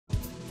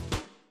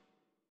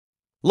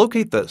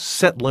Locate the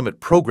Set Limit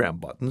Program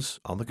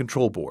buttons on the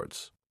control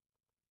boards.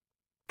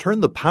 Turn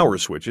the power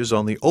switches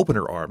on the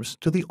opener arms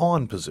to the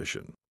on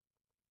position.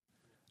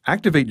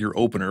 Activate your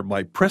opener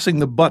by pressing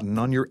the button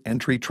on your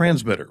entry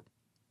transmitter.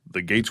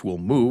 The gates will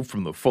move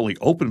from the fully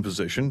open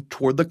position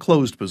toward the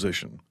closed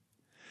position.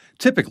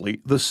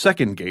 Typically, the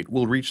second gate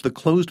will reach the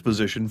closed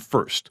position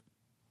first.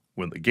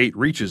 When the gate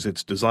reaches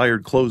its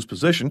desired closed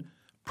position,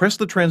 press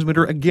the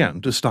transmitter again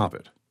to stop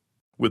it.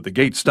 With the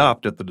gate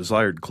stopped at the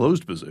desired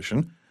closed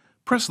position,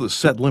 press the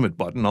Set Limit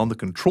button on the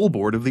control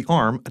board of the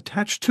arm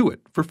attached to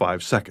it for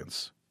 5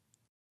 seconds.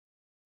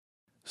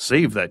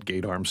 Save that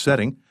gate arm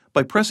setting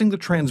by pressing the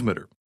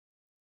transmitter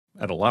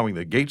and allowing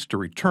the gates to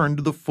return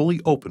to the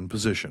fully open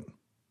position.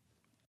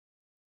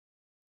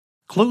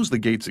 Close the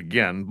gates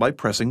again by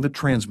pressing the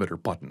transmitter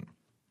button.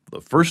 The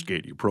first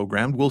gate you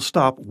programmed will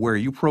stop where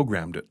you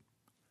programmed it.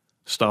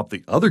 Stop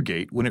the other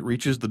gate when it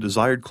reaches the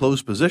desired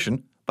closed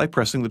position by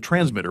pressing the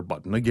transmitter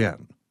button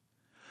again.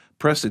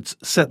 Press its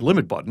Set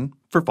Limit button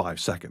for 5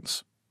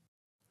 seconds.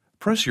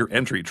 Press your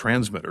entry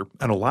transmitter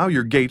and allow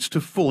your gates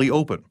to fully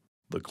open.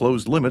 The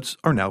closed limits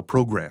are now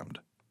programmed.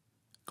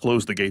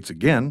 Close the gates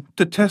again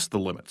to test the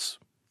limits.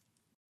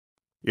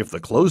 If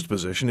the closed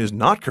position is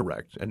not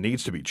correct and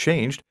needs to be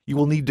changed, you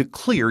will need to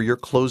clear your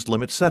closed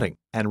limit setting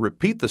and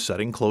repeat the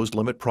setting closed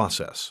limit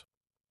process.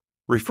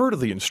 Refer to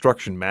the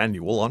instruction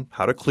manual on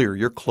how to clear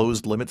your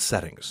closed limit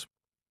settings.